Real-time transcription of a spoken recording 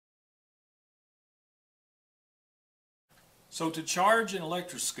So to charge an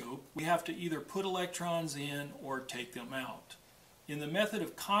electroscope, we have to either put electrons in or take them out. In the method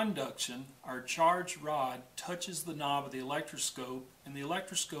of conduction, our charged rod touches the knob of the electroscope and the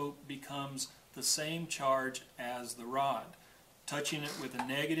electroscope becomes the same charge as the rod. Touching it with a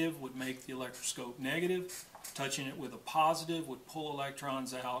negative would make the electroscope negative. Touching it with a positive would pull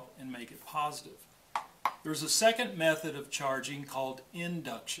electrons out and make it positive. There's a second method of charging called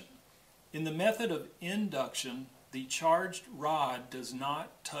induction. In the method of induction, the charged rod does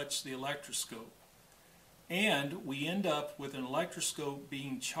not touch the electroscope, and we end up with an electroscope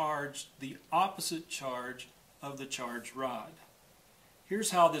being charged the opposite charge of the charged rod.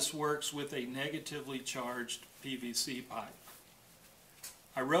 Here's how this works with a negatively charged PVC pipe.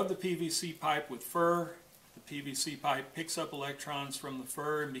 I rub the PVC pipe with fur. The PVC pipe picks up electrons from the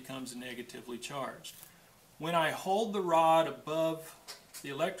fur and becomes negatively charged. When I hold the rod above the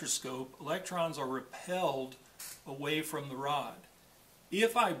electroscope, electrons are repelled away from the rod.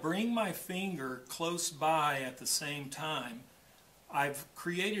 If I bring my finger close by at the same time, I've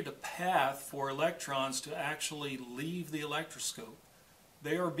created a path for electrons to actually leave the electroscope.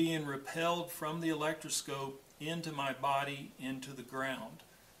 They are being repelled from the electroscope into my body, into the ground.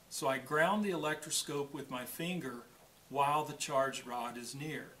 So I ground the electroscope with my finger while the charged rod is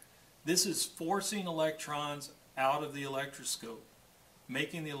near. This is forcing electrons out of the electroscope,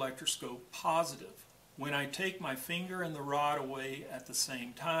 making the electroscope positive. When I take my finger and the rod away at the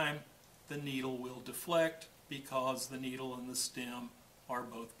same time, the needle will deflect because the needle and the stem are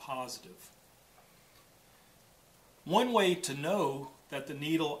both positive. One way to know that the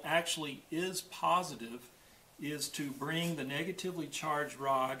needle actually is positive is to bring the negatively charged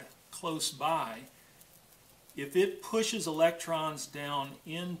rod close by. If it pushes electrons down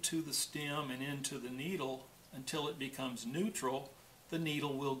into the stem and into the needle until it becomes neutral, the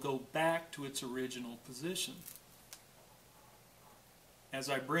needle will go back to its original position. As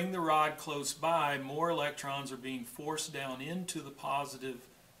I bring the rod close by, more electrons are being forced down into the positive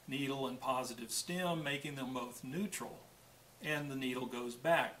needle and positive stem, making them both neutral, and the needle goes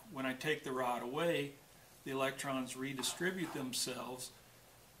back. When I take the rod away, the electrons redistribute themselves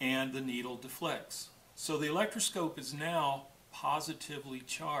and the needle deflects. So the electroscope is now positively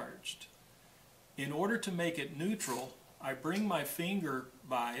charged. In order to make it neutral, I bring my finger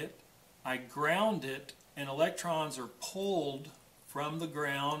by it, I ground it, and electrons are pulled from the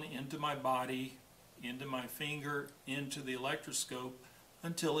ground into my body, into my finger, into the electroscope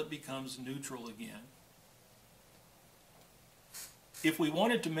until it becomes neutral again. If we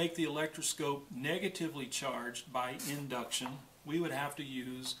wanted to make the electroscope negatively charged by induction, we would have to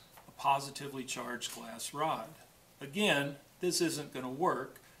use a positively charged glass rod. Again, this isn't going to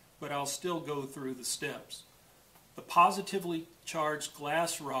work, but I'll still go through the steps. The positively charged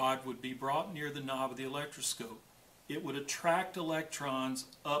glass rod would be brought near the knob of the electroscope. It would attract electrons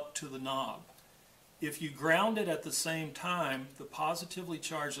up to the knob. If you ground it at the same time, the positively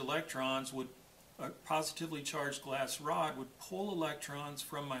charged electrons would, positively charged glass rod would pull electrons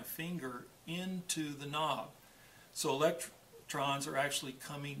from my finger into the knob. So electrons are actually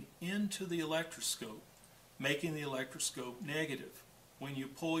coming into the electroscope, making the electroscope negative. When you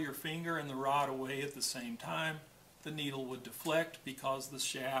pull your finger and the rod away at the same time, the needle would deflect because the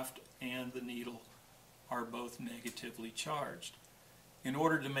shaft and the needle are both negatively charged. In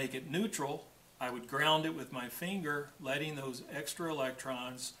order to make it neutral, I would ground it with my finger, letting those extra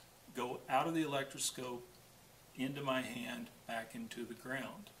electrons go out of the electroscope into my hand, back into the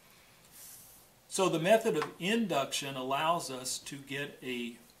ground. So the method of induction allows us to get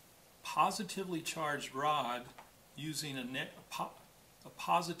a positively charged rod using a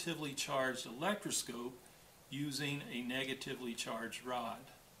positively charged electroscope using a negatively charged rod.